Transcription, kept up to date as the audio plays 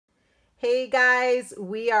Hey guys,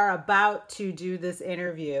 we are about to do this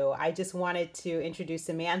interview. I just wanted to introduce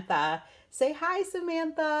Samantha. Say hi,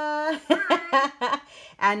 Samantha, Hi.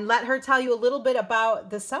 and let her tell you a little bit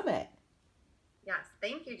about the summit. Yes,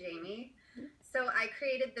 thank you, Jamie. So I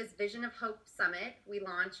created this Vision of Hope Summit. We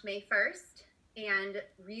launched May 1st. And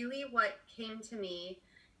really, what came to me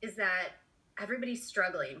is that everybody's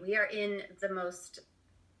struggling. We are in the most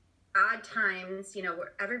odd times,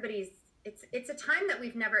 where it's a time that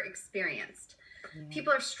we've never experienced. Yeah.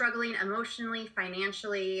 People are struggling emotionally,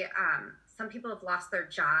 financially. Some people have lost their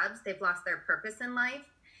jobs, they've lost their purpose in life.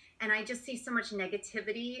 And I just see so much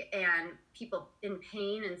negativity and people in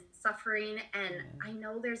pain and suffering. And I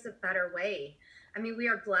know there's a better way. I mean, we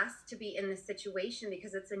are blessed to be in this situation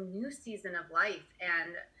because it's a new season of life.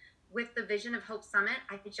 And with the Vision of Hope Summit,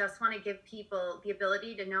 I just want to give people the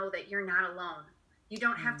ability to know that you're not alone. You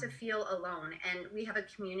don't have to feel alone. And we have a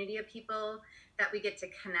community of people that we get to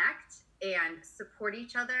connect and support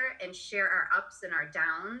each other and share our ups and our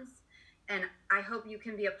downs. And I hope you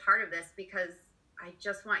can be a part of this because I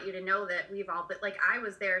just want you to know that we've all been like, I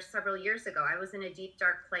was there several years ago. I was in a deep,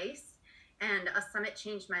 dark place, and a summit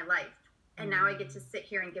changed my life. And now I get to sit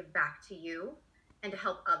here and give back to you and to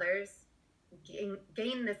help others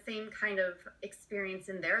gain the same kind of experience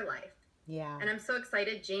in their life. Yeah. And I'm so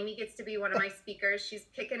excited. Jamie gets to be one of my speakers. She's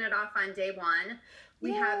kicking it off on day one.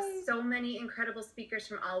 We have Yay. so many incredible speakers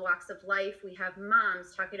from all walks of life. We have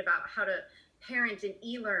moms talking about how to parent and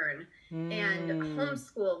e-learn and Mm.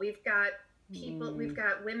 homeschool. We've got people, we've Mm.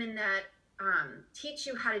 got women that teach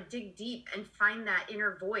you how to dig deep and find that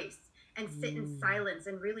inner voice and sit in Mm. silence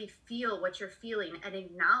and really feel what you're feeling and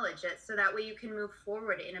acknowledge it so that way you can move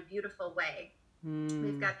forward in a beautiful way.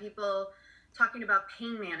 We've Mm. got people talking about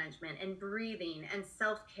pain management and breathing and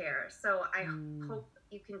self-care. So I Mm. hope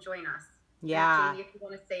you can join us. And Yeah. Jamie, if you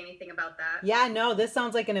want to say anything about that. Yeah, no, this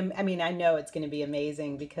sounds like I mean, I know it's going to be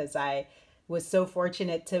amazing because I was so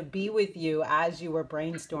fortunate to be with you as you were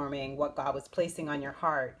brainstorming what God was placing on your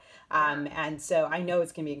heart. Yeah. And so I know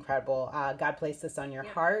it's going to be incredible. God placed this on your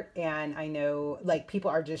Yeah. heart, and I know like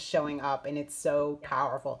people are just showing up, and it's so Yeah.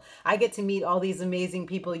 powerful. I get to meet all these amazing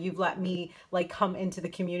people. You've let me like come into the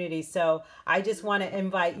community. So I just want to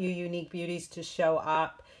invite you, Unique Beauties, to show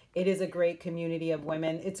up. It is a great community of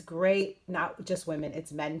women. It's great, not just women,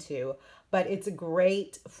 it's men too, but it's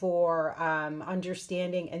great for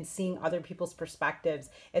understanding and seeing other people's perspectives.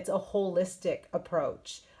 It's a holistic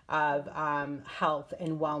approach of health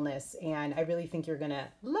and wellness, and I really think you're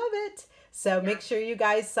gonna love it. So Yeah. make sure you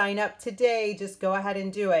guys sign up today. Just go ahead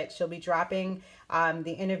and do it. She'll be dropping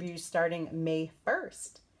the interviews starting May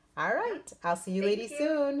 1st. All Yeah. right, I'll see you Thank ladies you.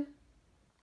 soon.